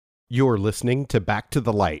You're listening to Back to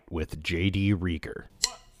the Light with J.D. Reager.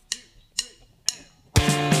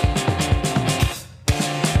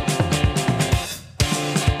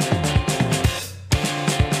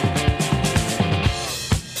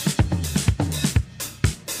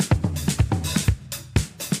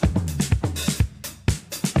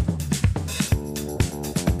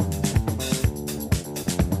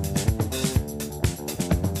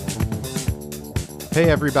 Hey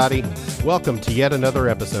everybody, welcome to yet another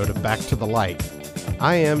episode of Back to the Light.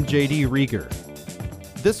 I am J.D. Reager.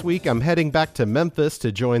 This week I'm heading back to Memphis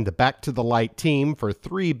to join the Back to the Light team for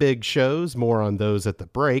 3 big shows, more on those at the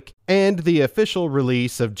break, and the official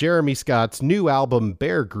release of Jeremy Scott's new album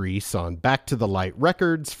Bear Grease on Back to the Light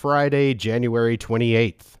Records Friday, January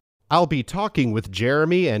 28th. I'll be talking with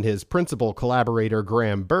Jeremy and his principal collaborator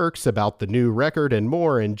Graham Burks about the new record and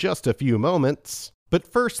more in just a few moments. But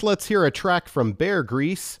first, let's hear a track from Bear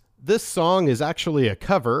Grease. This song is actually a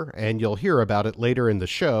cover, and you'll hear about it later in the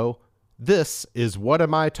show. This is What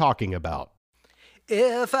Am I Talking About?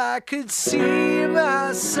 If I could see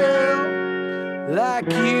myself like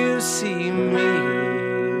you see me,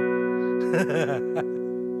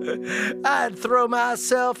 I'd throw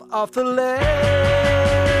myself off the landing.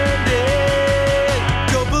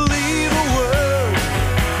 Don't believe a word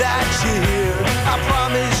that you hear. I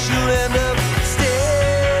promise you'll end up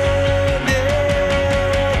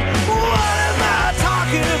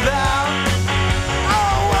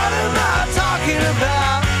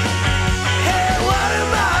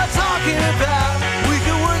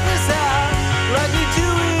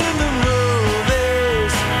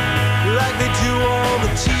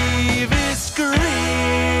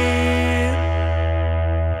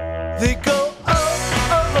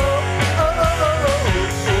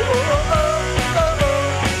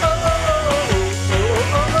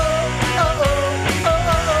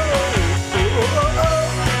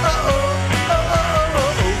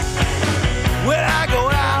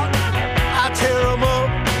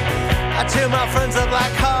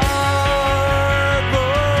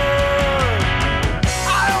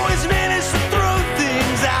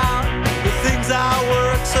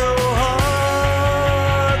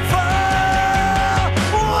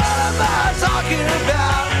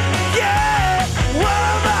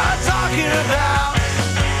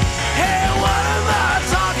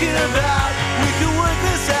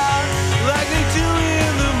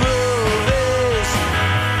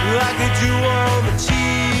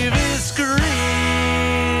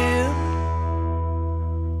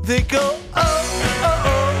they go,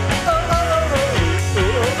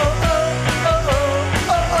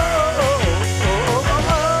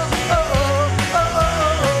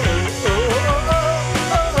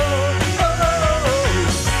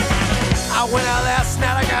 I went out last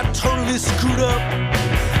night, I got totally screwed up.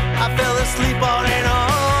 I fell asleep on and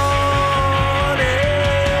on it.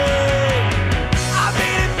 I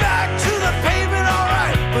made it back to the pavement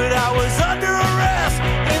alright, but I was under arrest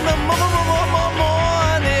in the morning.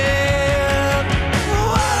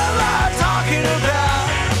 What am I talking about?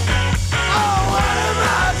 Oh, what am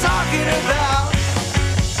I talking about?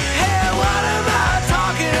 Hey, what am I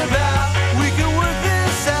talking about? We can work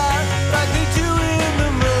this out like they do in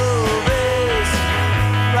the movies,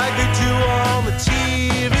 like they do on the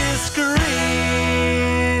TV screen.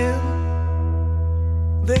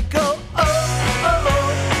 They go,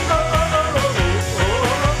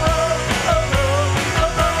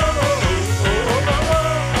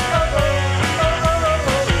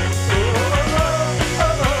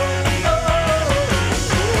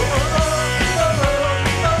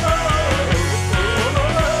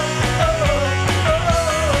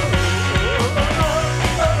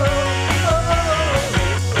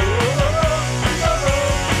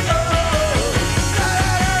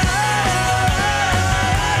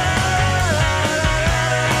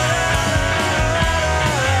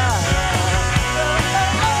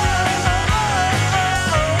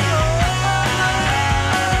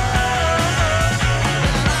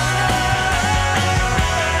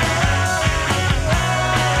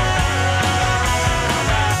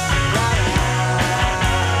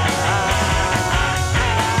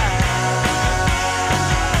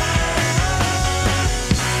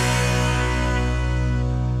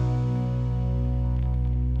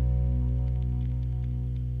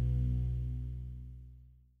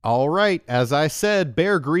 All right, as I said,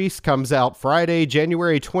 Bear Grease comes out Friday,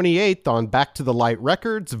 January 28th on Back to the Light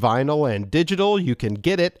Records, vinyl and digital. You can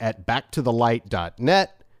get it at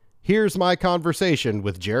backtothelight.net. Here's my conversation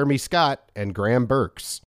with Jeremy Scott and Graham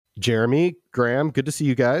Burks. Jeremy, Graham, good to see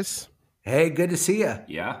you guys. Hey, good to see you.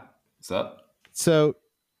 Yeah, what's up? So,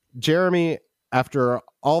 Jeremy, after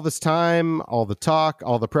all this time, all the talk,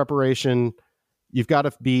 all the preparation, you've got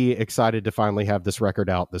to be excited to finally have this record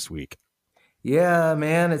out this week. Yeah,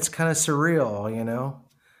 man, it's kind of surreal, you know?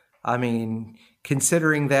 I mean,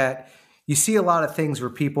 considering that you see a lot of things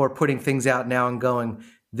where people are putting things out now and going,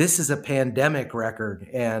 this is a pandemic record.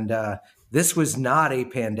 And this was not a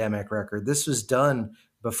pandemic record. This was done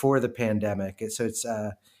before the pandemic. So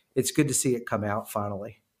it's good to see it come out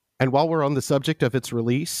finally. And while we're on the subject of its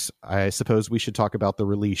release, I suppose we should talk about the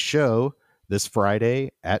release show this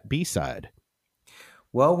Friday at B-Side.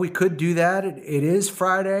 Well, we could do that. It is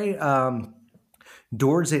Friday.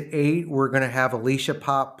 Doors at 8. We're going to have Alicia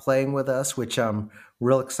Pop playing with us, which I'm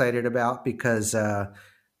real excited about because they're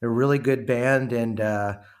a really good band. And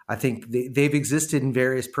I think they've existed in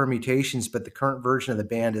various permutations, but the current version of the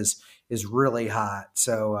band is really hot.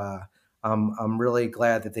 So I'm really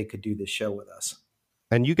glad that they could do this show with us.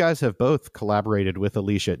 And you guys have both collaborated with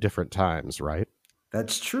Alicia at different times, right?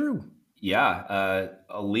 That's true. Yeah,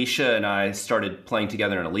 Alicia and I started playing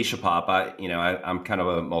together in Alicia Pop. I'm kind of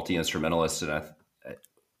a multi-instrumentalist, and I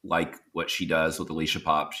like what she does with Alicia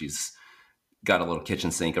Pop. She's got a little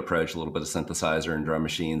kitchen sink approach, a little bit of synthesizer and drum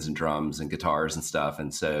machines and drums and guitars and stuff.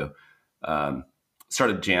 And so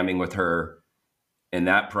started jamming with her in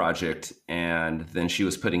that project. And then she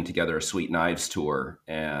was putting together a Sweet Knives tour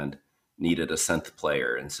and needed a synth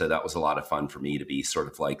player. And so that was a lot of fun for me to be sort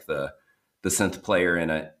of like the synth player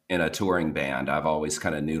in a touring band. I've always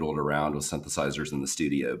kind of noodled around with synthesizers in the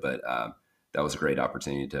studio, but that was a great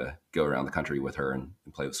opportunity to go around the country with her and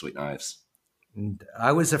play with Sweet Knives. And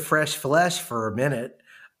I was a Fresh Flesh for a minute.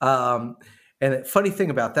 And the funny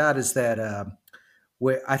thing about that is that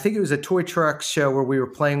I think it was a Toy Truck show where we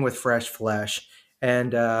were playing with Fresh Flesh.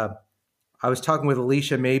 And I was talking with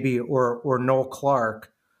Alicia maybe or Noel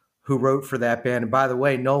Clark, who wrote for that band. And by the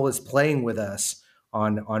way, Noel is playing with us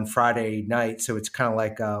on Friday night. So it's kind of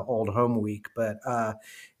like old home week. But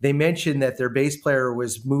they mentioned that their bass player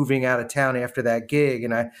was moving out of town after that gig.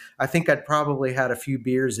 And I think I'd probably had a few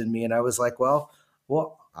beers in me. And I was like, well,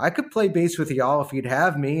 I could play bass with y'all if you'd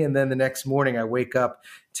have me. And then the next morning I wake up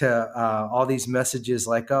to all these messages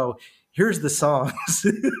like, oh, here's the songs.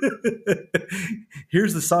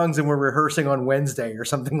 Here's the songs, and we're rehearsing on Wednesday or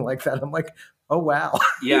something like that. I'm like, oh, wow.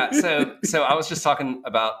 Yeah. So I was just talking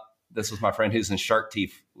about this with my friend who's in Shark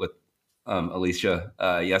Teeth with Alicia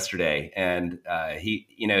yesterday. And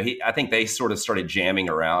I think they sort of started jamming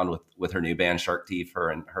around with her new band, Shark Teeth, her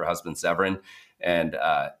and her husband, Severin. And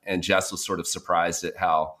Jess was sort of surprised at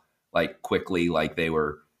how like quickly, like they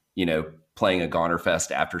were, playing a Goner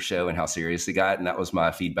Fest after show and how serious it got. And that was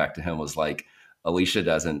my feedback to him was like, Alicia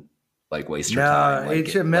doesn't like waste her time. No, it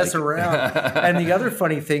should mess around. And the other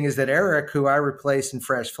funny thing is that Eric, who I replaced in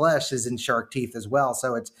Fresh Flesh, is in Shark Teeth as well.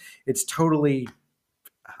 So it's totally,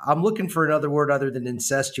 I'm looking for another word other than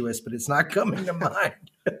incestuous, but it's not coming to mind.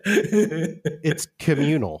 It's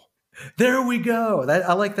communal. There we go.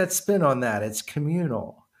 I like that spin on that. It's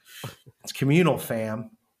communal. It's communal,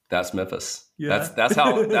 fam. That's Memphis. Yeah. That's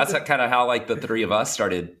kind of how like the three of us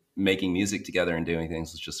started making music together and doing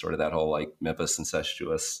things. Was just sort of that whole like Memphis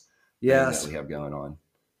incestuous thing that we have going on.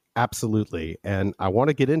 Absolutely. And I want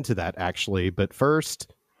to get into that actually. But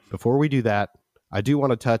first, before we do that, I do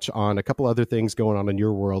want to touch on a couple other things going on in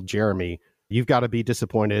your world. Jeremy, you've got to be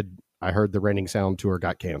disappointed. I heard the Raining Sound tour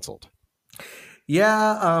got canceled.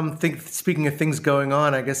 Yeah, speaking of things going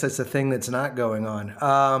on, I guess that's the thing that's not going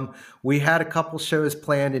on. We had a couple shows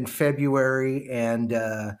planned in February and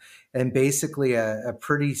basically a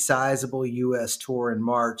pretty sizable U.S. tour in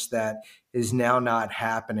March that is now not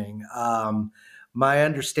happening. My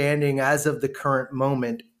understanding as of the current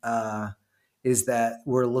moment is that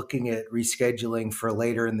we're looking at rescheduling for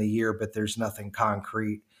later in the year, but there's nothing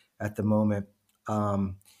concrete at the moment.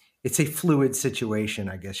 It's a fluid situation,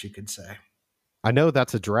 I guess you could say. I know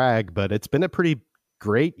that's a drag, but it's been a pretty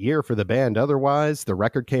great year for the band. Otherwise, the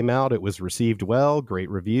record came out, it was received well, great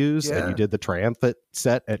reviews, and you did the triumphant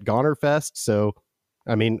set at Goner Fest. So,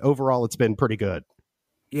 I mean, overall, it's been pretty good.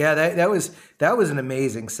 Yeah, that was an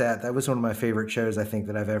amazing set. That was one of my favorite shows I think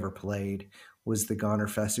that I've ever played. Was the Goner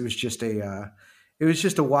Fest. It was just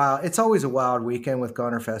a wild. It's always a wild weekend with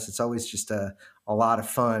Goner Fest. It's always just a lot of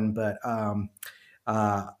fun. But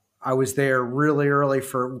I was there really early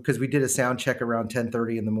because we did a sound check around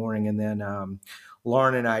 10:30 in the morning, and then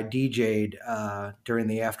Lauren and I DJ'd during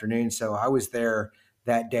the afternoon. So I was there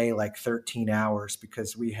that day like 13 hours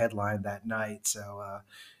because we headlined that night. So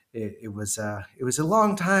it was a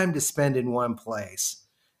long time to spend in one place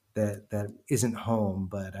that isn't home,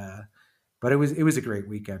 but it was a great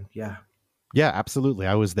weekend. Yeah. Yeah, absolutely.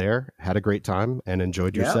 I was there, had a great time, and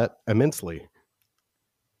enjoyed your set immensely.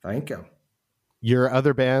 Thank you. Your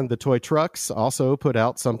other band, the Toy Trucks, also put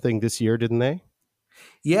out something this year, didn't they?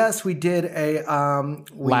 Yes, we did a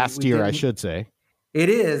last year, I should say. It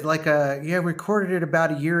is like recorded it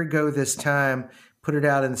about a year ago this time, put it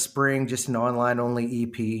out in the spring, just an online only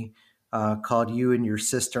EP called You and Your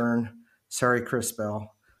Cistern. Sorry, Chris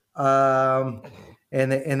Bell. And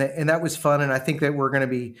that was fun. And I think that we're going to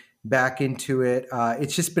be back into it.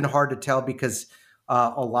 It's just been hard to tell because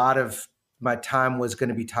a lot of my time was going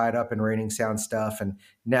to be tied up in Raining Sound stuff. And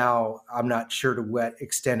now I'm not sure to what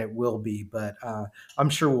extent it will be, but I'm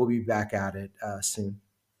sure we'll be back at it soon.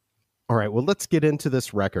 All right, well, let's get into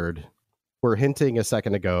this record. We're hinting a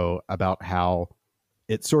second ago about how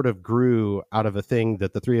it sort of grew out of a thing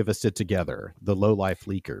that the three of us did together, the Low Life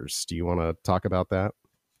Leakers. Do you want to talk about that?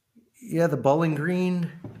 Yeah, the Bowling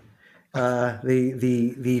Green,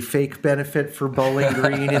 the fake benefit for Bowling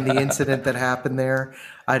Green and the incident that happened there.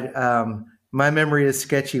 My memory is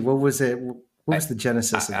sketchy. What was it? What was the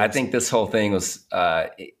genesis of this? I think this whole thing was,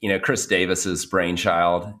 Chris Davis's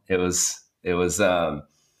brainchild. It was.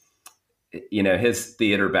 His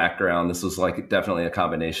theater background, this was like definitely a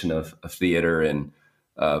combination of theater and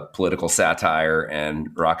political satire and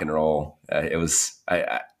rock and roll. It was,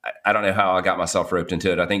 I don't know how I got myself roped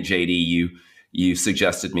into it. I think JD, you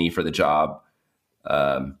suggested me for the job.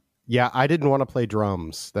 Yeah, I didn't want to play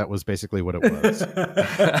drums. That was basically what it was.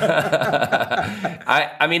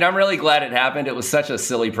 I mean, I'm really glad it happened. It was such a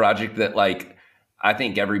silly project that like, I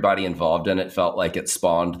think everybody involved in it felt like it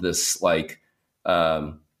spawned this like,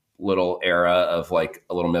 little era of like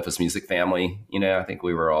a little Memphis music family. I think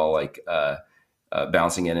we were all like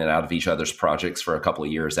bouncing in and out of each other's projects for a couple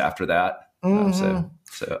of years after that. So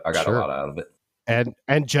I got a lot out of it.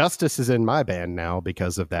 And Justice is in my band now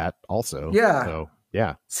because of that also. Yeah. So,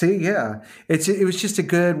 yeah. See, yeah. It was just a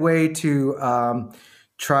good way to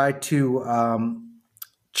try to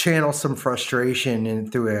channel some frustration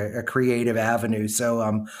through a creative avenue. So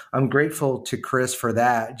I'm grateful to Chris for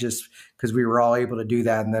that, just because we were all able to do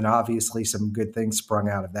that. And then obviously some good things sprung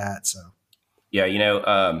out of that. So, yeah,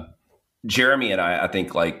 Jeremy and I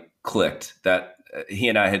think like clicked that he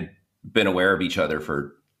and I had been aware of each other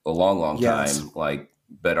for a long time,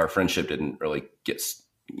 but our friendship didn't really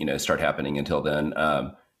start happening until then.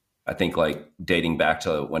 I think like dating back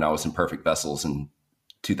to when I was in Perfect Vessels in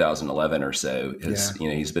 2011 or so,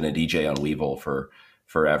 he's been a DJ on Weevil for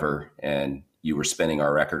forever, and you were spinning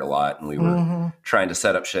our record a lot, and we were trying to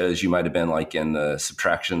set up shows. You might have been like in the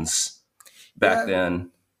Subtractions back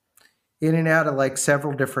then. In and out of like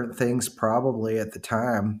several different things probably at the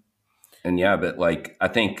time. And yeah, but like, I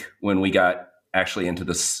think when we got actually into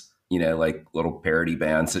this, like little parody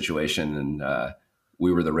band situation, and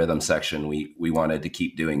we were the rhythm section, we wanted to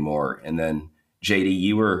keep doing more. And then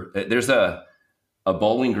JD, there's a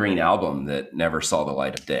Bowling Green album that never saw the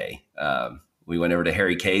light of day. We went over to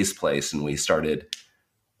Harry Kay's place and we started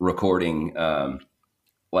recording.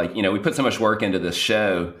 We put so much work into this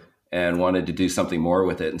show and wanted to do something more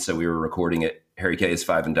with it. And so we were recording at Harry Kay's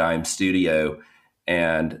 5 and Dime studio.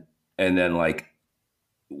 And then like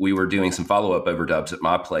we were doing some follow-up overdubs at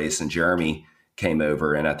my place, and Jeremy came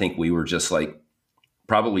over, and I think we were just like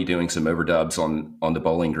probably doing some overdubs on the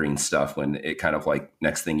Bowling Green stuff when it kind of like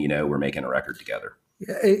next thing you know, we're making a record together.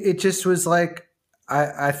 It just was like,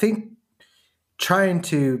 I think trying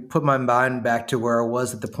to put my mind back to where I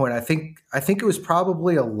was at the point, I think it was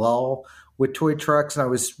probably a lull with Toy Trucks, and I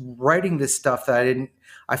was writing this stuff that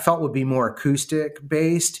I felt would be more acoustic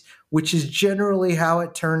based, which is generally how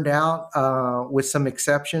it turned out, with some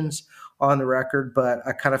exceptions on the record. But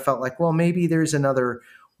I kind of felt like, well, maybe there's another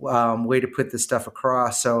way to put this stuff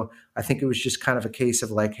across. So I think it was just kind of a case of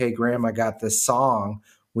like, hey, Graham, I got this song,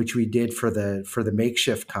 which we did for the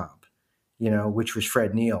makeshift comp, which was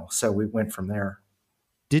Fred Neil. So we went from there.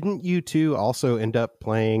 Didn't you two also end up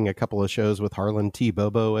playing a couple of shows with Harlan T.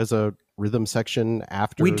 Bobo as a rhythm section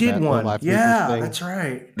after? We did that one. Yeah, thing? That's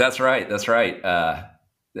right. That's right.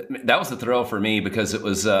 That was a thrill for me because it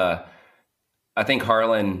was, I think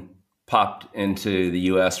Harlan popped into the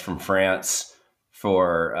US from France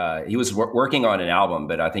he was working on an album,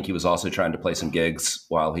 but I think he was also trying to play some gigs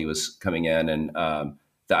while he was coming in. And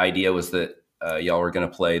the idea was that y'all were going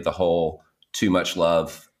to play the whole Too Much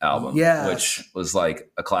Love album, which was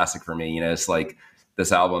like a classic for me. It's like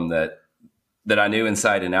this album that I knew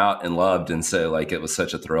inside and out and loved. And so like, it was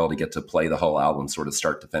such a thrill to get to play the whole album sort of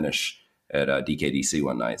start to finish at DKDC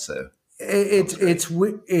one night. So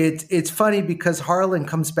it's funny because Harlan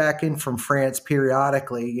comes back in from France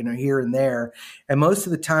periodically, here and there. And most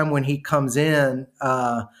of the time when he comes in,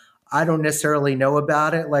 I don't necessarily know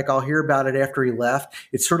about it. Like I'll hear about it after he left.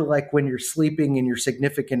 It's sort of like when you're sleeping and your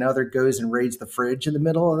significant other goes and raids the fridge in the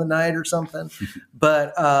middle of the night or something.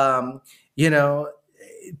 But,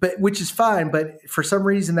 but which is fine. But for some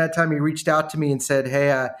reason that time he reached out to me and said,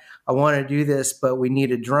 hey, I want to do this, but we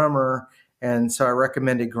need a drummer. And so I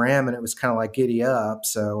recommended Graham, and it was kind of like giddy up.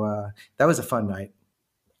 So that was a fun night.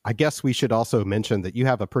 I guess we should also mention that you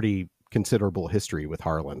have a pretty considerable history with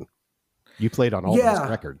Harlan. You played on all those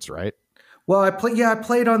records, right? Well, I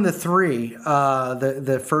played on the three,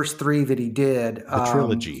 the first three that he did. The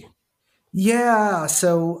trilogy. Yeah.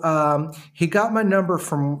 So he got my number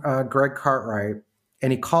from Greg Cartwright,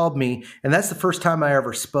 and he called me, and that's the first time I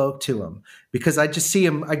ever spoke to him, because I just see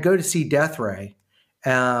him. I go to see Death Ray.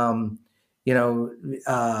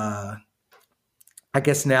 I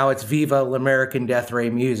guess now it's Viva l'American Death Ray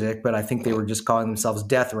Music, but I think they were just calling themselves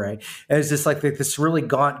Death Ray. And it's just like this really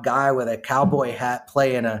gaunt guy with a cowboy hat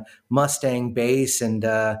playing a Mustang bass, and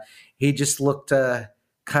he just looked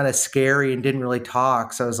kind of scary and didn't really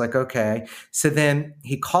talk. So I was like, okay. So then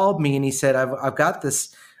he called me and he said, I've got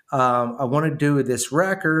this, I want to do this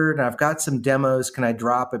record, and I've got some demos. Can I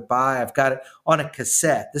drop it by? I've got it on a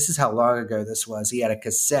cassette. This is how long ago this was. He had a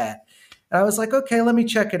cassette. And I was like, okay, let me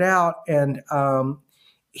check it out. And I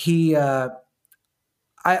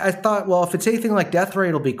thought, well, if it's anything like Death Ray,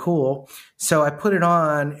 it'll be cool. So I put it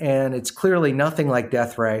on, and it's clearly nothing like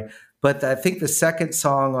Death Ray. But I think the second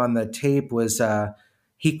song on the tape was,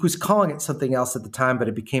 he was calling it something else at the time, but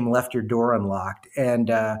it became Left Your Door Unlocked. And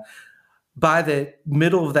by the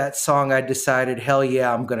middle of that song, I decided, hell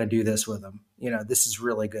yeah, I'm going to do this with him. This is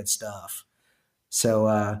really good stuff. So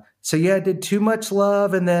yeah, I did Too Much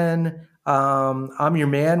Love, and then I'm Your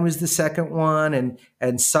Man was the second one,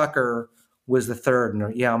 and Sucker was the third.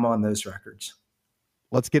 And yeah, I'm on those records.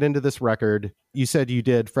 Let's get into this record. You said you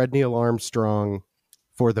did Fred Neil Armstrong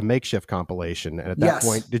for the Makeshift compilation. And at that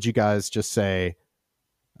point, did you guys just say,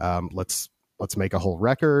 let's make a whole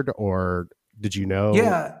record, or did you know?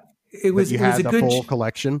 Yeah, it was a good full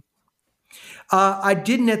collection. I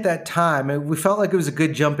didn't at that time. We felt like it was a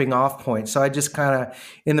good jumping off point. So I just kind of,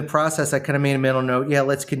 in the process, I kind of made a mental note. Yeah,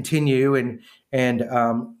 let's continue.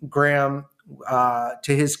 And Graham, to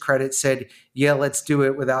his credit, said, yeah, let's do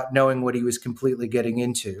it, without knowing what he was completely getting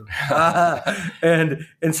into. And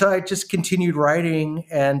so I just continued writing,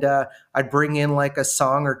 and I'd bring in like a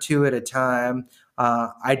song or two at a time.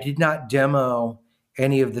 I did not demo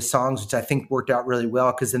any of the songs, which I think worked out really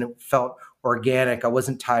well, because then it felt organic. I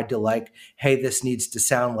wasn't tied to like, hey, this needs to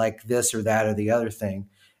sound like this or that or the other thing.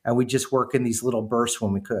 And we just work in these little bursts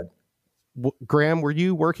when we could. Graham, were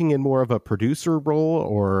you working in more of a producer role,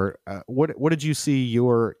 or what did you see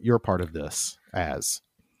your part of this as?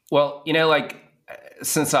 Well, like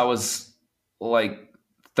since I was like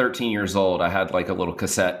 13 years old, I had like a little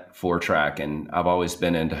cassette 4-track, and I've always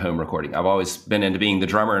been into home recording. I've always been into being the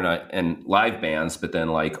drummer in live bands, but then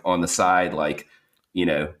like on the side, like,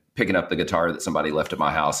 picking up the guitar that somebody left at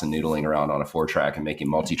my house and noodling around on a 4-track and making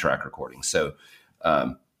multi-track recordings. So,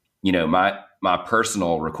 my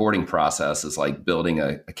personal recording process is like building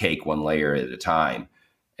a cake one layer at a time.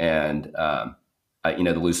 And,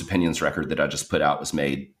 the Loose Opinions record that I just put out was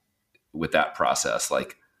made with that process,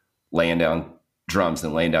 like laying down drums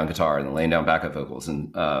and laying down guitar and then laying down backup vocals.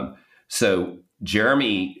 And so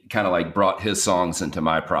Jeremy kind of like brought his songs into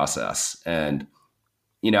my process. And,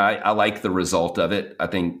 I like the result of it. I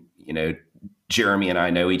think, Jeremy and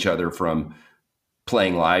I know each other from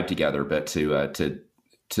playing live together, but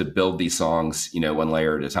to build these songs, one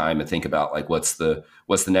layer at a time, and think about like, what's the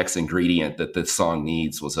next ingredient that this song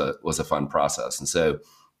needs was a fun process. And so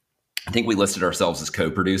I think we listed ourselves as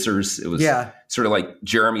co-producers. It was sort of like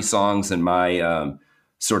Jeremy's songs and my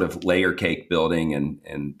sort of layer cake building,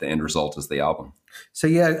 and the end result is the album. So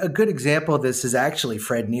yeah, a good example of this is actually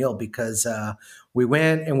Fred Neil, because we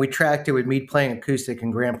went and we tracked it with me playing acoustic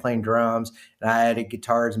and Graham playing drums, and I added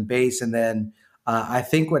guitars and bass. And then I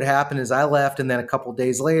think what happened is I left, and then a couple of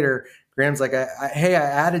days later, Graham's like, hey, I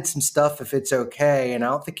added some stuff if it's okay. And I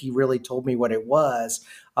don't think he really told me what it was.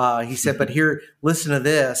 He said, but here, listen to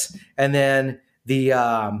this. And then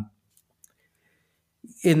in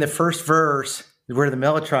the first verse, where the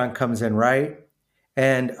Mellotron comes in, right?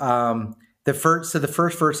 And the first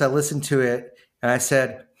verse, I listened to it and I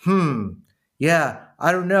said, yeah,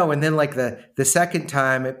 I don't know. And then like the second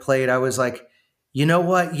time it played, I was like, you know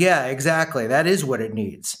what? Yeah, exactly. That is what it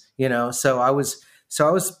needs, So I was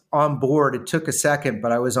on board. It took a second,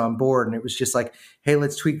 but I was on board, and it was just like, hey,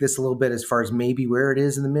 let's tweak this a little bit as far as maybe where it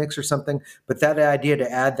is in the mix or something. But that idea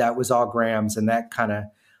to add that was all Graham's, and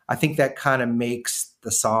I think that kind of makes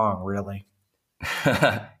the song, really.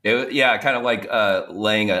 Yeah, kind of like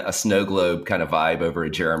laying a snow globe kind of vibe over a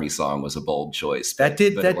Jeremy song was a bold choice. That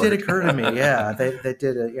did occur to me. Yeah, that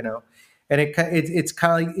did and it's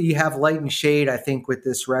kind of like you have light and shade, I think, with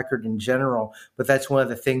this record in general. But that's one of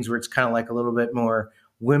the things where it's kind of like a little bit more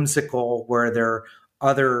whimsical, where there are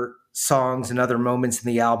other songs and other moments in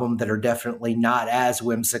the album that are definitely not as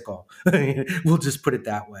whimsical. We'll just put it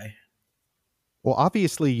that way. Well,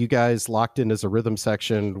 obviously, you guys locked in as a rhythm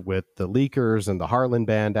section with the Leakers and the Harlan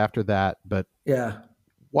band after that. But yeah,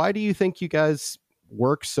 why do you think you guys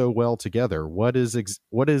work so well together? What are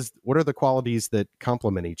the qualities that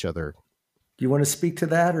complement each other? Do you want to speak to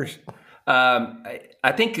that, or?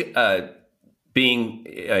 I think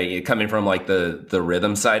being coming from like the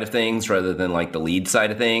rhythm side of things rather than like the lead side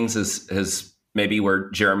of things is maybe where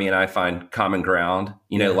Jeremy and I find common ground.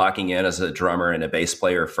 Locking in as a drummer and a bass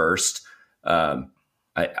player first. I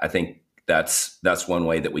think that's one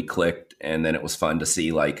way that we clicked, and then it was fun to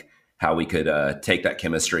see like how we could take that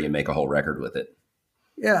chemistry and make a whole record with it.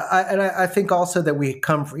 Yeah, I think also that we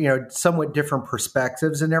come from somewhat different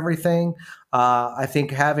perspectives and everything. I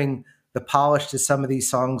think having the polish to some of these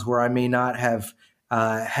songs where I may not have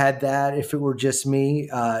had that if it were just me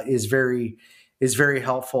is very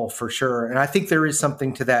helpful for sure. And I think there is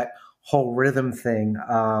something to that whole rhythm thing,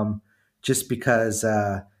 just because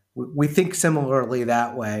we think similarly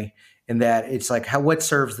that way, in that it's like what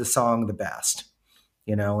serves the song the best,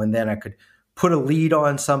 and then I could put a lead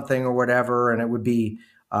on something or whatever, and it would be,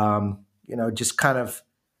 just kind of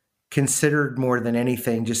considered more than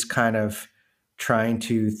anything, just kind of trying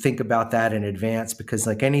to think about that in advance, because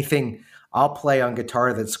like anything I'll play on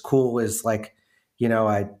guitar that's cool is like,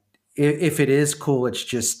 if it is cool, it's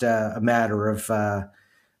just a matter of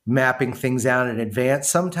mapping things out in advance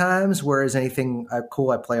sometimes, whereas anything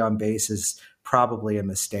cool I play on bass is probably a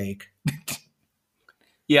mistake.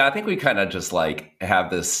 Yeah, I think we kind of just like have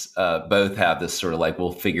this, both have this sort of like,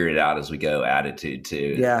 we'll figure it out as we go attitude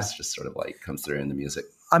too. Yeah. It's just sort of like comes through in the music.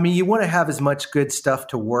 I mean, you want to have as much good stuff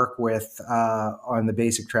to work with on the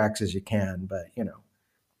basic tracks as you can, but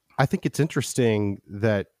I think it's interesting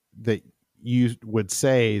that you would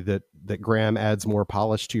say that Graham adds more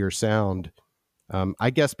polish to your sound. I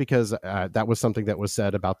guess because that was something that was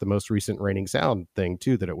said about the most recent Raining Sound thing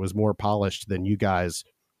too, that it was more polished than you guys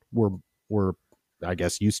were I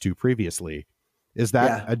guess used to previously. Is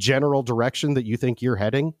that a general direction that you think you're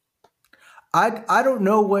heading? I don't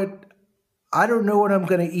know what I'm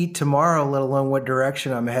going to eat tomorrow, let alone what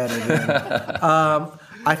direction I'm headed in.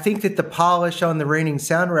 I think that the polish on the Raining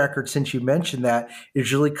Sound record, since you mentioned that,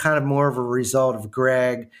 is really kind of more of a result of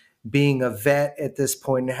Greg being a vet at this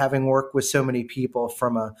point and having worked with so many people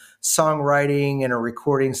from a songwriting and a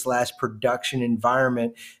recording / production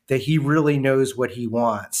environment, that he really knows what he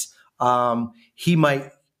wants. He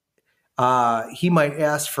might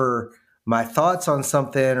ask for my thoughts on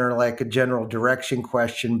something or like a general direction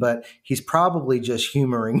question, but he's probably just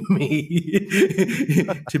humoring me,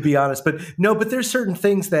 to be honest. But there's certain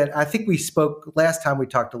things that I think we spoke last time we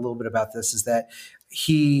talked a little bit about this, is that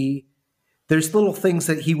there's little things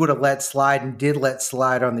that he would have let slide and did let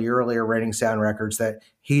slide on the earlier Raining Sound records that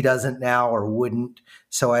he doesn't now or wouldn't.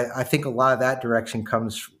 So I think a lot of that direction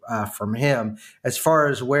comes from him. As far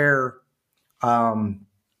as where, what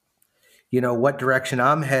direction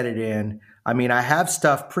I'm headed in, I mean, I have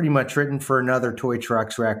stuff pretty much written for another Toy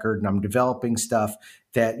Trucks record, and I'm developing stuff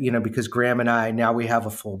that, because Graham and I, now we have a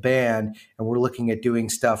full band, and we're looking at doing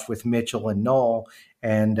stuff with Mitchell and Noel.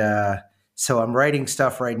 And so I'm writing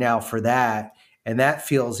stuff right now for that, and that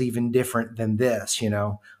feels even different than this,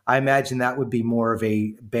 I imagine that would be more of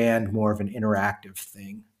a band, more of an interactive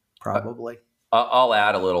thing, probably. I'll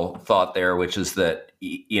add a little thought there, which is that,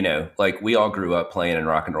 like we all grew up playing in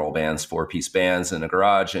rock and roll bands, 4-piece bands in a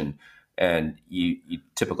garage. And you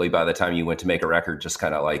typically, by the time you went to make a record, just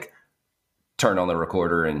kind of like turn on the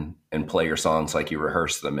recorder and play your songs like you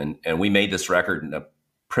rehearsed them. And we made this record in a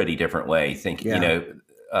pretty different way.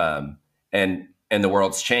 And the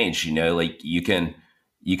world's changed, like you can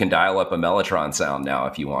dial up a Mellotron sound now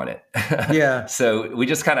if you want it. Yeah. So we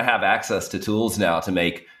just kind of have access to tools now to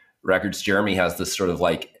make records. Jeremy has this sort of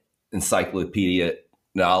like encyclopedia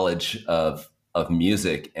knowledge of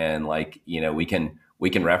music, and like, we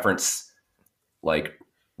can reference like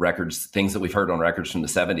records, things that we've heard on records from the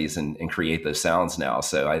 70s and create those sounds now.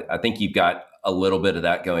 So I think you've got a little bit of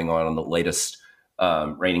that going on the latest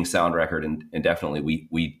Raining Sound record. And definitely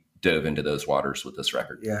we dove into those waters with this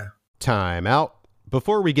record. Yeah. Time out.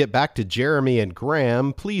 Before we get back to Jeremy and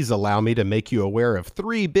Graham, please allow me to make you aware of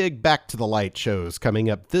 3 big Back to the Light shows coming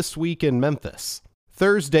up this week in Memphis.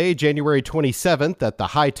 Thursday, January 27th at the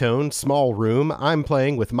High Tone Small Room, I'm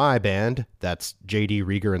playing with my band, that's J.D.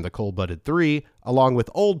 Reager and the Cold-Blooded Three, along with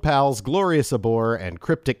old pals Glorious Abor and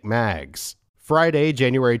Cryptic Mags. Friday,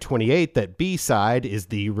 January 28th at B-Side is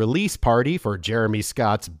the release party for Jeremy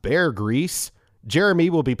Scott's Bear Grease. Jeremy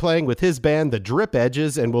will be playing with his band, The Drip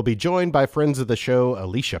Edges, and will be joined by friends of the show,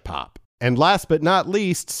 Alicia Pop. And last but not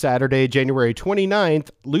least, Saturday, January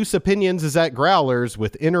 29th, Loose Opinions is at Growlers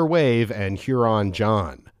with Inner Wave and Huron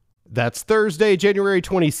John. That's Thursday, January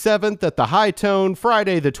 27th at the High Tone,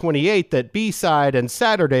 Friday the 28th at B-Side, and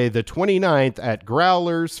Saturday the 29th at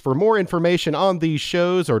Growlers. For more information on these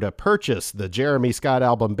shows or to purchase the Jeremy Scott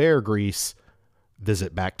album Bear Grease,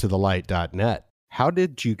 visit backtothe.net. How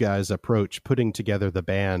did you guys approach putting together the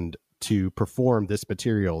band to perform this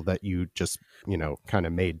material that you just, kind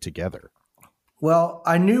of made together? Well,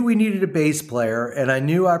 I knew we needed a bass player, and I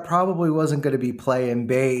knew I probably wasn't going to be playing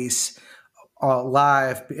bass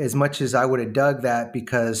live as much as I would have dug that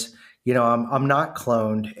because, I'm not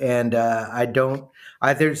cloned, and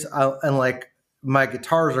my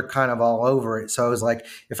guitars are kind of all over it. So I was like,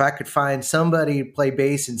 if I could find somebody to play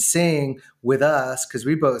bass and sing with us, because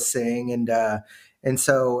we both sing, and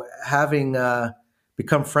so having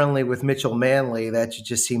become friendly with Mitchell Manley, that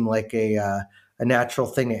just seemed like a natural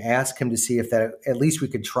thing to ask him to see if that at least we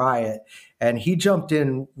could try it. And he jumped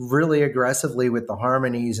in really aggressively with the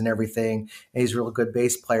harmonies and everything. And he's a real good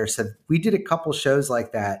bass player. So we did a couple shows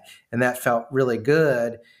like that, and that felt really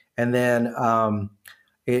good. And then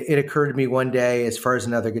it occurred to me one day, as far as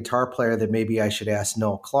another guitar player, that maybe I should ask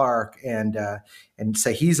Noel Clark and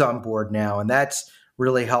say he's on board now. And that's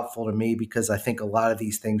really helpful to me because I think a lot of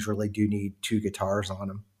these things really do need two guitars on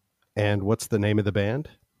them. And what's the name of the band?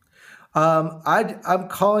 I'm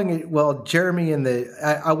calling it, Jeremy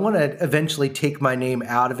I want to eventually take my name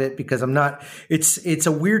out of it because I'm not, it's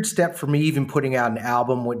a weird step for me even putting out an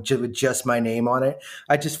album with just my name on it.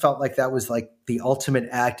 I just felt like that was like the ultimate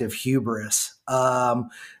act of hubris.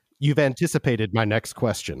 You've anticipated my next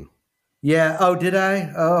question. Yeah. Oh, did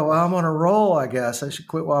I? Oh, well, I'm on a roll, I guess. I should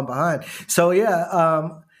quit while I'm behind. So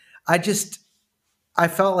yeah, I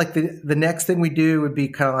felt like the next thing we do would be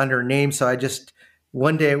kind of under a name. So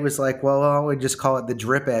one day it was like, well, I would just call it the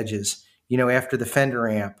Drip Edges, after the Fender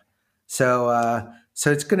amp. So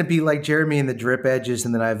it's going to be like Jeremy and the Drip Edges.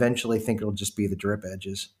 And then I eventually think it'll just be the Drip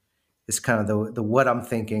Edges. It's kind of the what I'm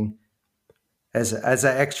thinking as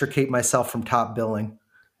I extricate myself from top billing.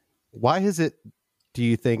 Why is it, do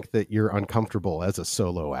you think, that you're uncomfortable as a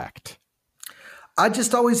solo act? I've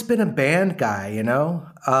just always been a band guy,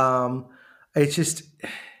 it's just,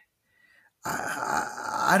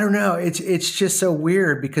 I don't know. It's just so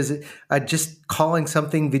weird because just calling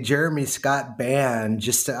something the Jeremy Scott Band,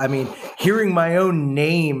 hearing my own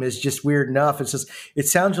name is just weird enough. It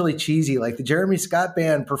sounds really cheesy, like the Jeremy Scott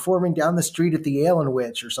Band performing down the street at the Ale and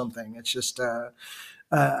Witch or something. It's just,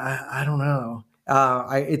 I don't know.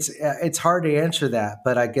 It's hard to answer that,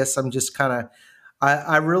 but I guess I'm just kind of,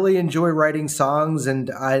 I really enjoy writing songs,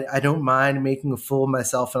 and I don't mind making a fool of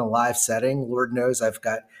myself in a live setting. Lord knows I've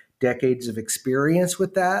got decades of experience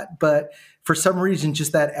with that, but for some reason,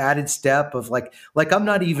 just that added step of like I'm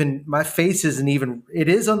not even, my face isn't even, it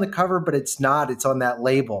is on the cover, but it's not, it's on that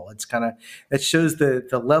label. It's kind of, it shows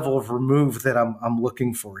the level of remove that I'm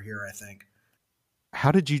looking for here, I think.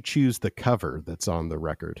 How did you choose the cover that's on the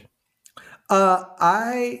record?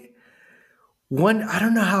 I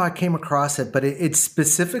don't know how I came across it, but it's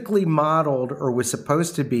specifically modeled, or was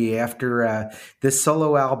supposed to be, after this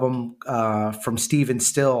solo album from Stephen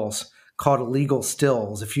Stills called Illegal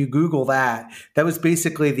Stills. If you Google that was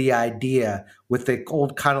basically the idea, with the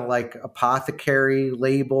old kind of like apothecary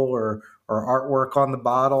label or artwork on the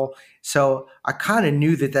bottle. So I kind of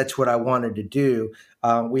knew that that's what I wanted to do.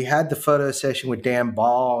 We had the photo session with Dan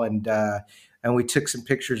Ball, and we took some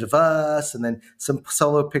pictures of us and then some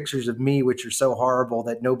solo pictures of me, which are so horrible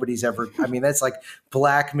that nobody's ever, that's like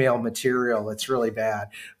blackmail material. It's really bad,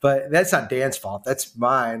 but that's not Dan's fault. That's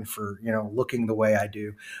mine for, looking the way I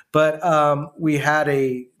do. But we had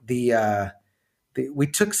we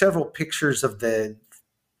took several pictures of the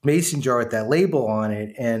mason jar with that label on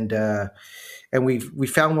it. And we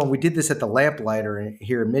found one. We did this at the Lamplighter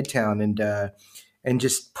here in Midtown, and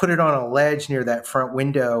just put it on a ledge near that front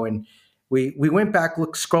window. And we went back,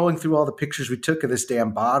 scrolling through all the pictures we took of this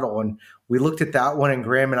damn bottle, and we looked at that one, and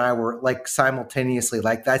Graham and I were like simultaneously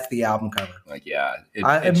like, that's the album cover. Like, yeah.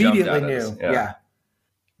 I immediately knew. Yeah.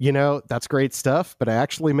 That's great stuff, but I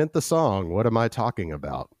actually meant the song. What am I talking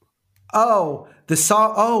about? Oh, the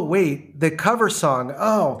song. Oh, wait, the cover song.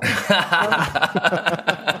 Oh.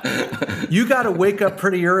 You got to wake up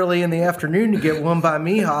pretty early in the afternoon to get one by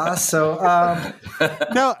me, Haas. So,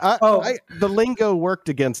 No, the lingo worked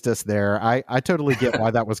against us there. I totally get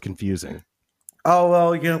why that was confusing. Oh,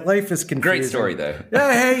 well, life is confusing. Great story, though.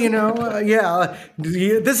 Yeah, hey,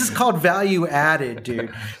 this is called value added,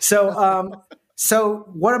 dude. So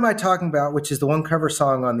what am I talking about? Which is the one cover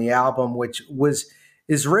song on the album, which was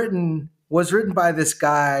written by this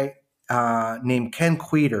guy named Ken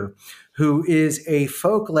Queter, who is a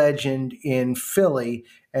folk legend in Philly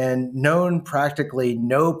and known practically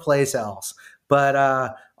no place else,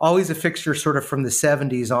 but always a fixture sort of from the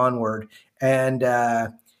 70s onward. And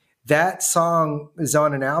that song is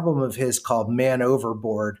on an album of his called Man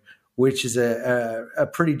Overboard, which is a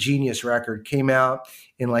pretty genius record. Came out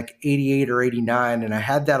in like 88 or 89. And I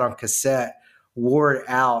had that on cassette, wore it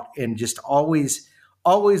out, and just always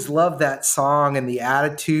loved that song and the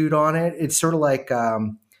attitude on it. It's sort of like,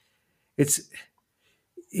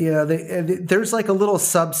 there's like a little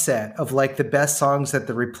subset of like the best songs that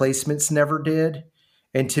the Replacements never did.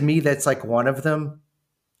 And to me, that's like one of them.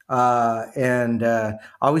 I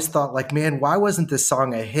always thought like, man, why wasn't this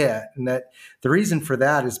song a hit? And that the reason for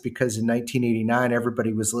that is because in 1989,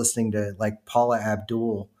 everybody was listening to like Paula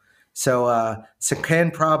Abdul. So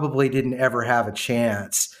Ken probably didn't ever have a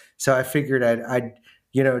chance. So I figured I'd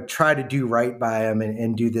try to do right by him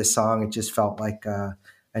and do this song. It just felt like a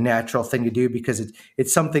natural thing to do because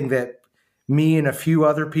it's something that me and a few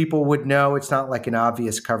other people would know. It's not like an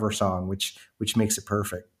obvious cover song, which makes it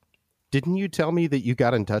perfect. Didn't you tell me that you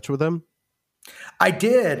got in touch with him? I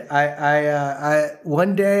did. I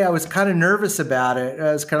one day I was kind of nervous about it.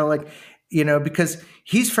 I was kind of like, because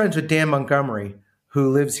he's friends with Dan Montgomery, who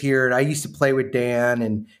lives here. And I used to play with Dan,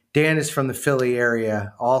 and Dan is from the Philly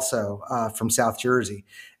area also, from South Jersey.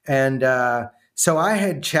 And so I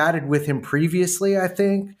had chatted with him previously, I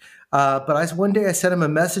think. But one day I sent him a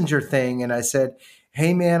messenger thing and I said,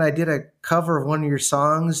 hey man, I did a cover of one of your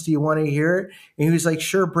songs. Do you want to hear it? And he was like,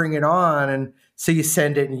 sure, bring it on. And so you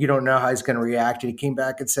send it and you don't know how he's going to react. And he came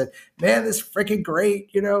back and said, man, this is freaking great.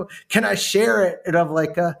 Can I share it? And I'm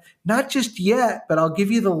like, not just yet, but I'll give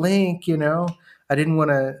you the link. I didn't want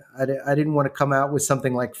to come out with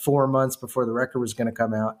something like 4 months before the record was going to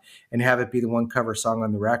come out and have it be the one cover song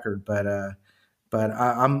on the record. But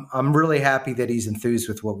I'm really happy that he's enthused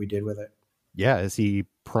with what we did with it. Yeah. Is he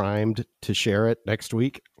primed to share it next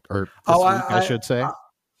week or this week, I should say?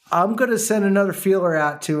 I'm going to send another feeler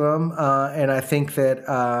out to him. And I think that,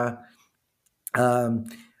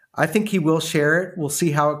 I think he will share it. We'll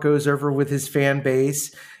see how it goes over with his fan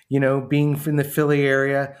base, being from the Philly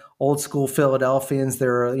area, old school Philadelphians.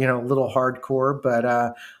 They're, a little hardcore, but,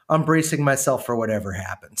 I'm bracing myself for whatever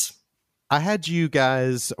happens. I had you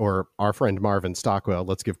guys, or our friend Marvin Stockwell,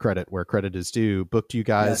 let's give credit where credit is due, booked you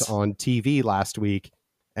guys on TV last week.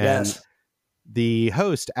 And the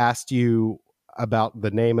host asked you about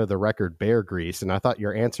the name of the record, Bear Grease. And I thought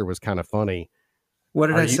your answer was kind of funny. What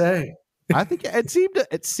did I say? I think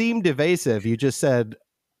it seemed evasive. You just said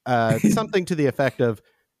something to the effect of,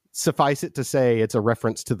 suffice it to say, it's a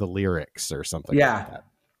reference to the lyrics or something like that.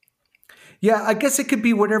 Yeah, I guess it could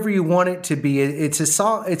be whatever you want it to be. It's a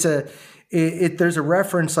song. There's a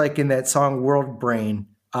reference like in that song World Brain,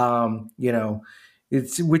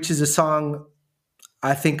 which is a song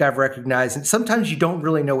I think I've recognized. And sometimes you don't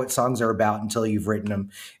really know what songs are about until you've written them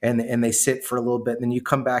and they sit for a little bit. And then you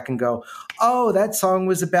come back and go, oh, that song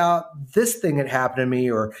was about this thing that happened to me,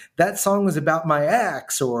 or that song was about my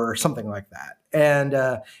ex or something like that.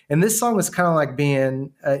 And this song is kind of like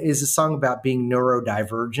is a song about being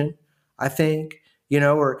neurodivergent, I think.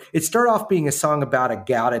 Or it started off being a song about a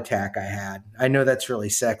gout attack I had. I know that's really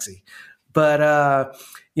sexy, but,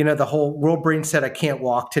 the whole World Brain said, I can't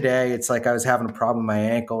walk today. It's like I was having a problem with my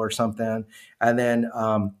ankle or something. And then,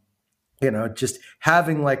 just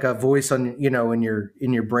having like a voice on, in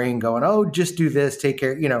your brain going, oh, just do this, take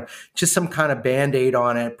care, just some kind of Band-Aid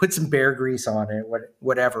on it, put some bear grease on it,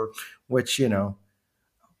 whatever, which,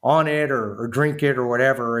 on it or drink it or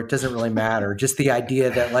whatever. It doesn't really matter. Just the idea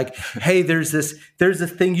that like, hey, there's a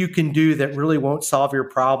thing you can do that really won't solve your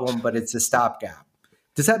problem, but it's a stopgap.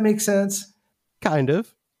 Does that make sense? Kind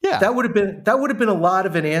of. Yeah. That would have been a lot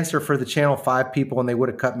of an answer for the Channel 5 people, and they would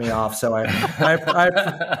have cut me off. So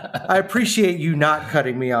I appreciate you not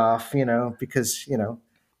cutting me off, because,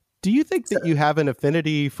 Do you think that you have an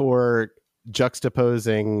affinity for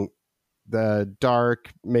juxtaposing the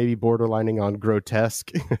dark, maybe borderlining on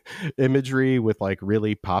grotesque imagery with like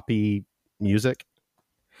really poppy music?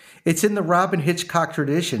 It's in the Robin Hitchcock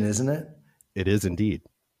tradition, isn't it? It is indeed.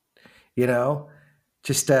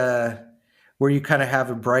 Just where you kind of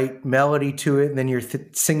have a bright melody to it, and then you're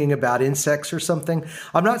singing about insects or something.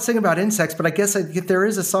 I'm not singing about insects, but I guess there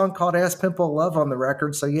is a song called Ass Pimple Love on the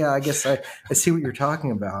record. So yeah, I guess I see what you're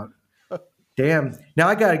talking about. Damn. Now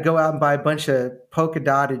I got to go out and buy a bunch of polka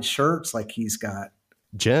dotted shirts like he's got.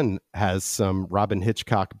 Jen has some Robin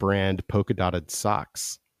Hitchcock brand polka dotted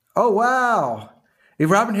socks. Oh, wow.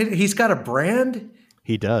 He's got a brand?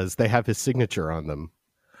 He does. They have his signature on them.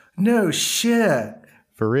 No shit.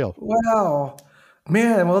 For real. Wow.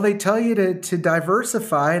 Man, well, they tell you to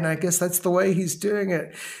diversify, and I guess that's the way he's doing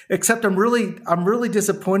it. Except I'm really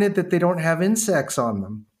disappointed that they don't have insects on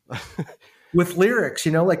them. With lyrics,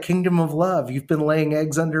 like Kingdom of Love. You've been laying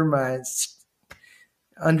eggs under my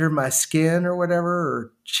skin or whatever,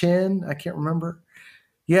 or chin. I can't remember.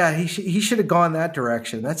 Yeah, he should have gone that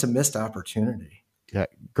direction. That's a missed opportunity. Yeah,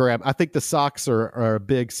 Graham, I think the socks are a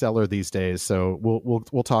big seller these days. So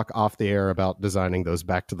we'll talk off the air about designing those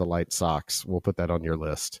Back to the Light socks. We'll put that on your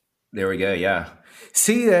list. There we go. Yeah.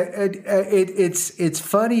 See, it's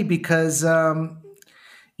funny because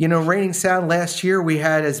Raining Sound last year we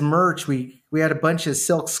had as merch we had a bunch of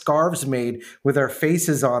silk scarves made with our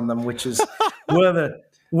faces on them, which is one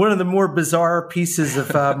of the more bizarre pieces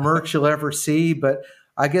of merch you'll ever see. But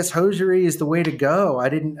I guess hosiery is the way to go.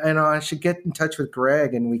 I should get in touch with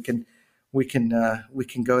Greg and we can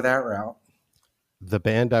go that route. The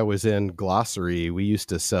band I was in, Glossary, we used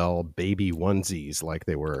to sell baby onesies like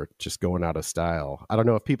they were just going out of style. I don't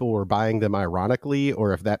know if people were buying them ironically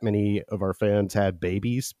or if that many of our fans had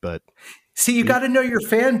babies, but see, you got to know your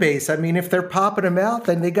fan base. I mean, if they're popping them out,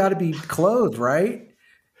 then they got to be clothed, right?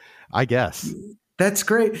 I guess. That's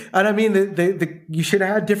great. And I mean, you should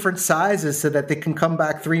have different sizes so that they can come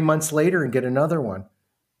back 3 months later and get another one.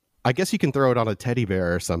 I guess you can throw it on a teddy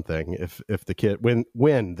bear or something if the kid,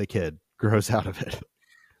 when the kid grows out of it.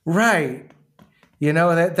 Right.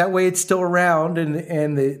 That way it's still around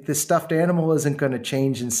and the stuffed animal isn't going to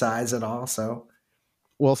change in size at all. So,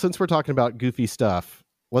 well, since we're talking about goofy stuff,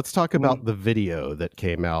 let's talk about the video that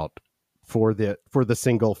came out for the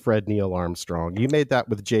single Fred Neil Armstrong. You made that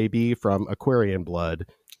with JB from Aquarian Blood.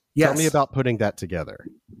 Yes. Tell me about putting that together.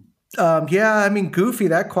 Yeah, I mean, goofy,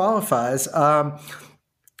 that qualifies.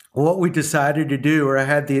 What we decided to do, or I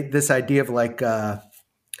had this idea of like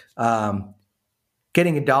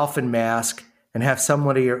getting a dolphin mask and have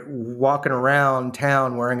somebody walking around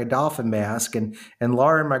town wearing a dolphin mask. And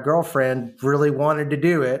Laura, my girlfriend, really wanted to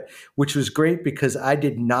do it, which was great because I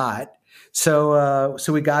did not. So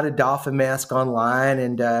we got a dolphin mask online,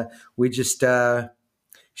 and we just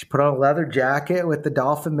she put on a leather jacket with the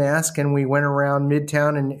dolphin mask, and we went around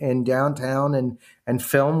Midtown and downtown and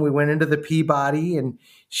filmed. We went into the Peabody, and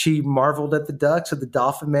she marveled at the ducks with the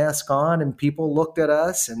dolphin mask on, and people looked at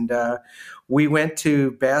us. And we went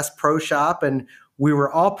to Bass Pro Shop, and we were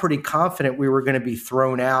all pretty confident we were going to be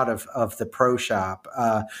thrown out of the pro shop,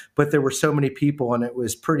 but there were so many people, and it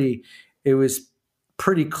was pretty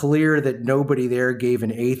clear that nobody there gave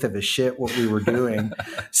an eighth of a shit what we were doing.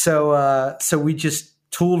 So we just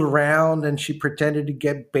tooled around, and she pretended to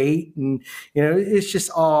get bait, and it's just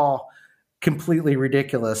all completely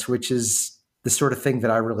ridiculous, which is the sort of thing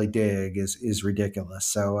that I really dig is ridiculous.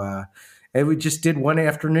 So and we just did one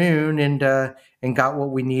afternoon and got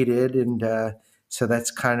what we needed, and so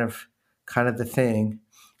that's kind of the thing.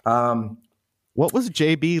 What was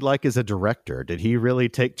JB like as a director? Did he really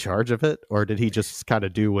take charge of it, or did he just kind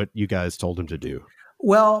of do what you guys told him to do?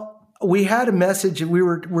 Well, we had a message. We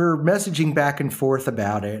were messaging back and forth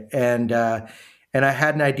about it, and I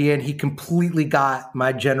had an idea, and he completely got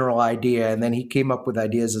my general idea, and then he came up with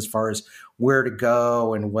ideas as far as where to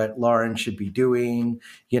go and what Lauren should be doing.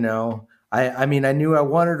 I mean, I knew I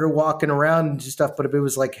wanted her walking around and stuff, but if it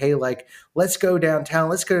was like, hey, like, let's go downtown,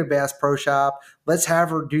 let's go to Bass Pro Shop, let's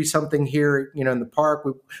have her do something here, in the park.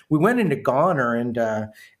 We went into Goner,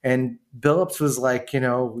 and Billups was like,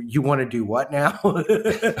 you want to do what now? but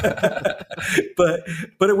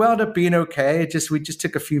it wound up being okay. We just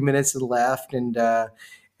took a few minutes and left and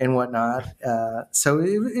whatnot. So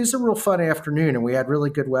it was a real fun afternoon, and we had really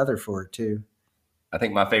good weather for it too. I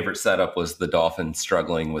think my favorite setup was the dolphin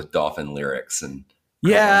struggling with dolphin lyrics and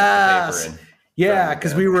yes. Yeah,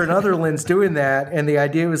 because we were in Otherlands doing that, and the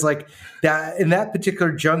idea was like that in that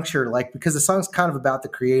particular juncture, like because the song's kind of about the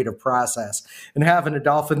creative process, and having a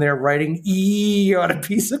dolphin there writing "e" on a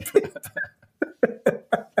piece of paper.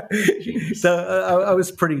 So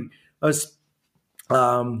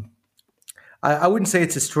I wouldn't say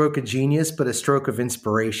it's a stroke of genius, but a stroke of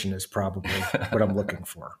inspiration is probably what I'm looking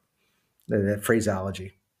for. That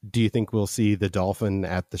phraseology. Do you think we'll see the dolphin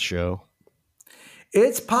at the show?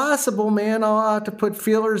 It's possible, man. I'll have to put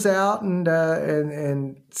feelers out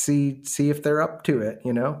and see if they're up to it,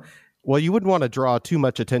 you know. Well, you wouldn't want to draw too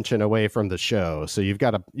much attention away from the show, so you've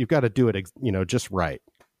got to do it, just right.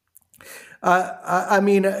 I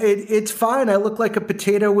mean, it's fine. I look like a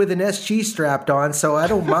potato with an SG strapped on, so I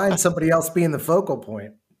don't mind somebody else being the focal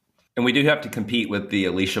point. And we do have to compete with the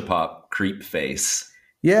Alicia Pop creep face.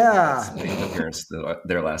 Yeah, That's made an appearance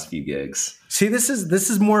their last few gigs. See, this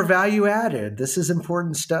is more value added. This is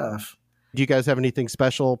important stuff. Do you guys have anything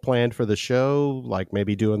special planned for the show, like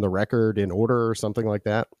maybe doing the record in order or something like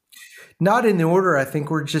that? Not in the order. I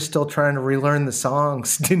think we're just still trying to relearn the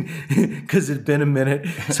songs because it's been a minute.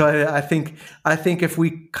 So I think if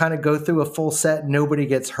we kind of go through a full set and nobody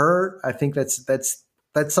gets hurt, I think that's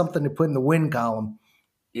something to put in the win column.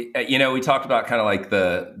 You know, we talked about kind of like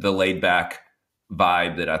the laid back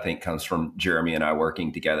vibe that I think comes from Jeremy and I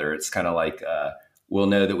working together. It's kind of like we'll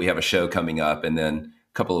know that we have a show coming up, and then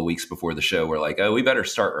a couple of weeks before the show, we're like, oh, we better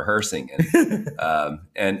start rehearsing.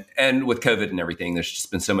 And with COVID and everything, there's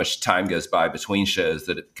just been so much time goes by between shows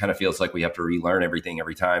that it kind of feels like we have to relearn everything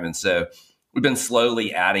every time. And so we've been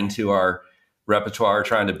slowly adding to our repertoire,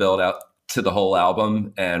 trying to build out to the whole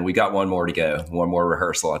album. And we got one more to go, one more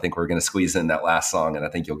rehearsal. I think we're going to squeeze in that last song, and I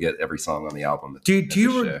think you'll get every song on the album. Do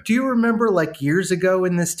you remember like years ago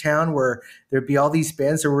in this town where there'd be all these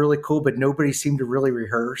bands that were really cool, but nobody seemed to really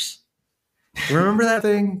rehearse? Remember that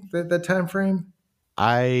thing, that time frame?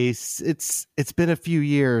 It's been a few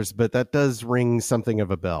years, but that does ring something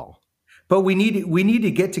of a bell. But we need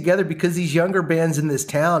to get together because these younger bands in this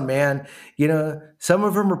town, man, you know, some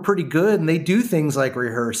of them are pretty good and they do things like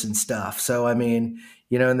rehearse and stuff. So, I mean,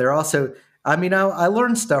 you know, and they're also, I mean, I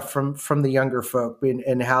learned stuff from the younger folk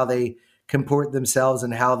and how they comport themselves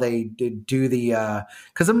and how they do the,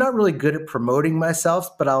 cause I'm not really good at promoting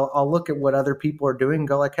myself, but I'll look at what other people are doing and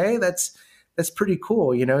go like, hey, that's pretty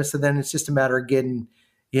cool. You know? So then it's just a matter of getting,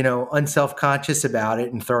 you know, unself-conscious about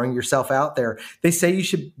it and throwing yourself out there. They say you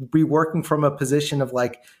should be working from a position of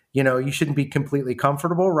like, you know, you shouldn't be completely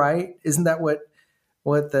comfortable, right? Isn't that what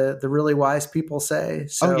the really wise people say?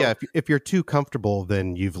 So, oh yeah, if you're too comfortable,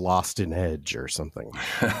 then you've lost an edge or something.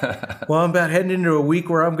 Well, I'm about heading into a week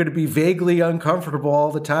where I'm going to be vaguely uncomfortable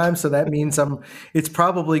all the time, so that means it's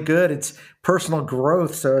probably good. It's personal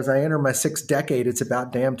growth. So as I enter my 6th decade, it's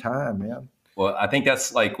about damn time, man. Well, I think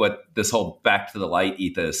that's like what this whole Back to the Light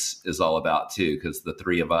ethos is all about too, because the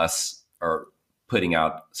three of us are putting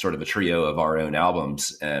out sort of a trio of our own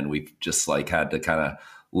albums, and we've just like had to kind of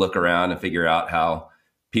look around and figure out how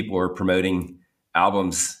people are promoting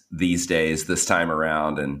albums these days, this time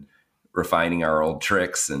around, and refining our old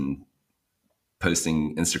tricks and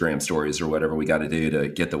posting Instagram stories or whatever we got to do to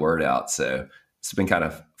get the word out. So it's been kind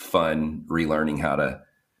of fun relearning how to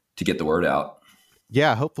get the word out.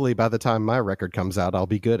 Yeah, hopefully by the time my record comes out, I'll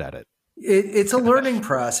be good at it. It's a learning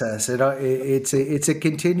process. It's a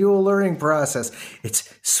continual learning process. It's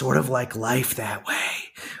sort of like life that way.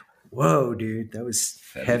 Whoa, dude, that was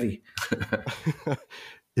heavy.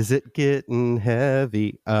 Is it getting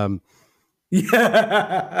heavy?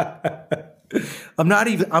 Yeah.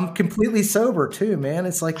 I'm completely sober too, man.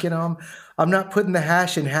 It's like, you know, I'm not putting the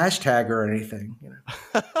hash in hashtag or anything, you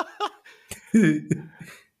know.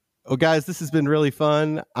 Well, guys, this has been really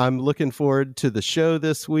fun. I'm looking forward to the show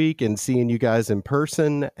this week and seeing you guys in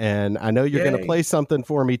person. And I know you're going to play something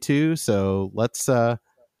for me too. So let's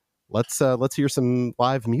hear some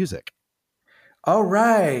live music. All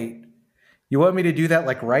right. You want me to do that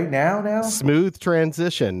like right now? Smooth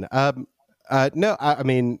transition. No, I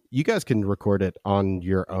mean, you guys can record it on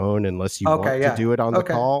your own unless you want to do it on the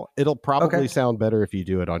call. It'll probably sound better if you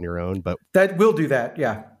do it on your own, but that will do that.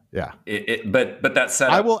 Yeah. Yeah. But that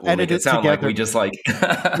setup, I will edit it sound together. like we just like,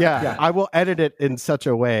 yeah, I will edit it in such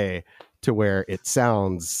a way to where it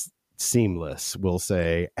sounds seamless. We'll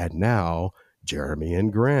say, and now Jeremy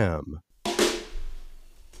and Graham. All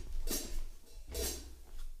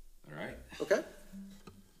right. Okay.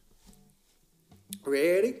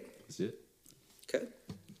 Ready? That's it. Okay.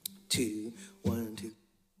 2, 1, 2.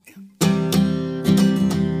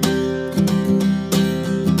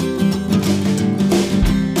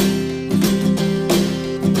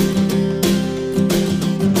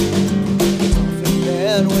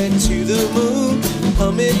 Went to the moon,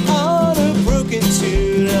 humming on a broken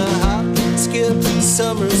tune. A hop, skip,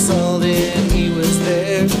 somersault, and he was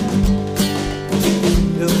there. A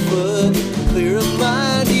foot, clear of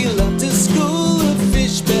mind, he left a school of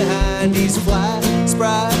fish behind. He's fly,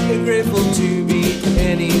 spry, and grateful to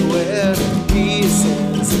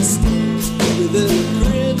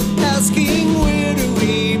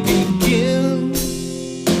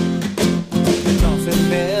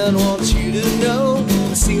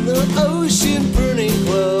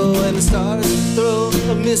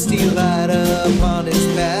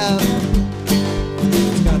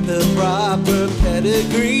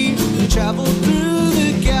agree to travel through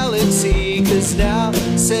the galaxy, 'cause now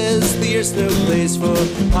says the Earth's no place for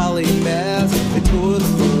polymath. They tore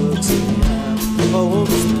the books in half,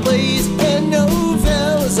 poems, plays, and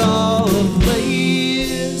novellas all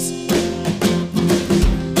ablaze.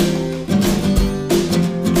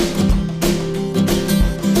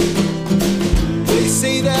 They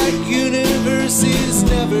say that universe is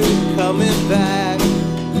never coming back.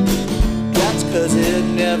 That's 'cause it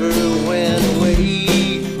never went away.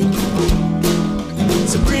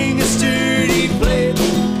 So bring a sturdy plate,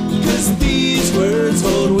 'cause these words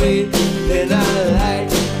hold weight. They're not light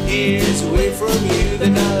years away from you, they're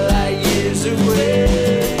not light years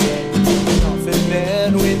away. Coffin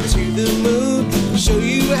Man went to the moon, show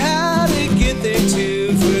you how to get there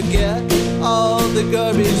to forget all the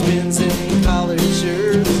garbage bins and collared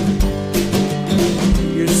shirts.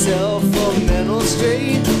 Yourself a mental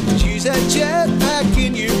strain, use that jetpack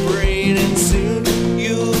in your brain, and soon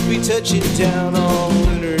you'll be touching down on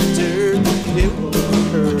lunar dirt. It will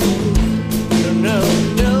hurt.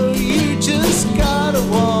 No, you just gotta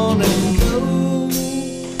wanna go.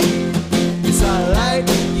 It's not like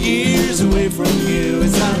years away from you.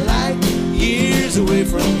 It's not like years away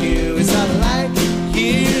from you. It's not like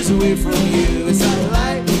years away from you. It's not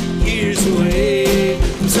like years away.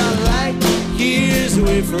 It's not like years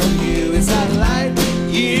away from you. It's not like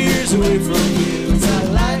years away from you. It's not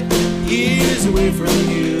like years away from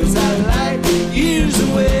you. It's not like years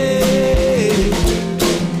away.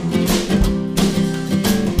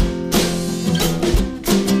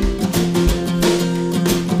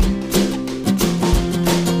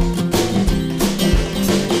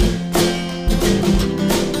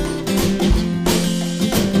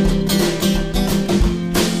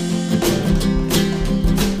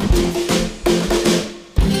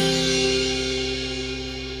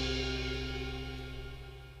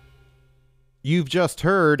 You've just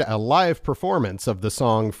heard a live performance of the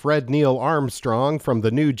song Fred Neil Armstrong from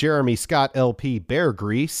the new Jeremy Scott LP Bear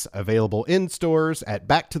Grease, available in stores at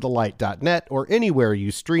backtothelight.net or anywhere you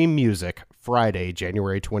stream music, Friday,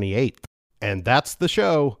 January 28th. And that's the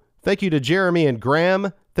show. Thank you to Jeremy and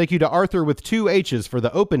Graham. Thank you to Arthur with 2 H's for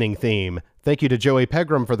the opening theme. Thank you to Joey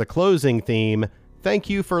Pegram for the closing theme. Thank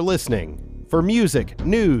you for listening. For music,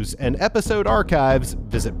 news, and episode archives,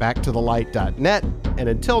 visit backtothelight.net. And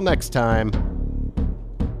until next time,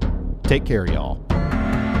 take care, y'all.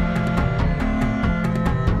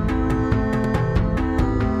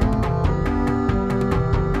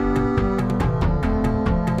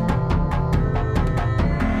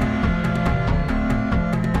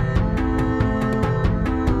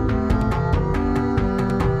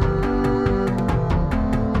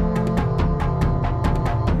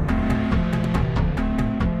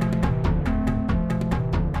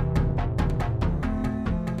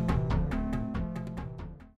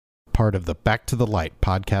 Part of the Back to the Light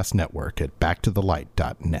podcast network at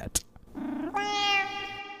backtothelight.net.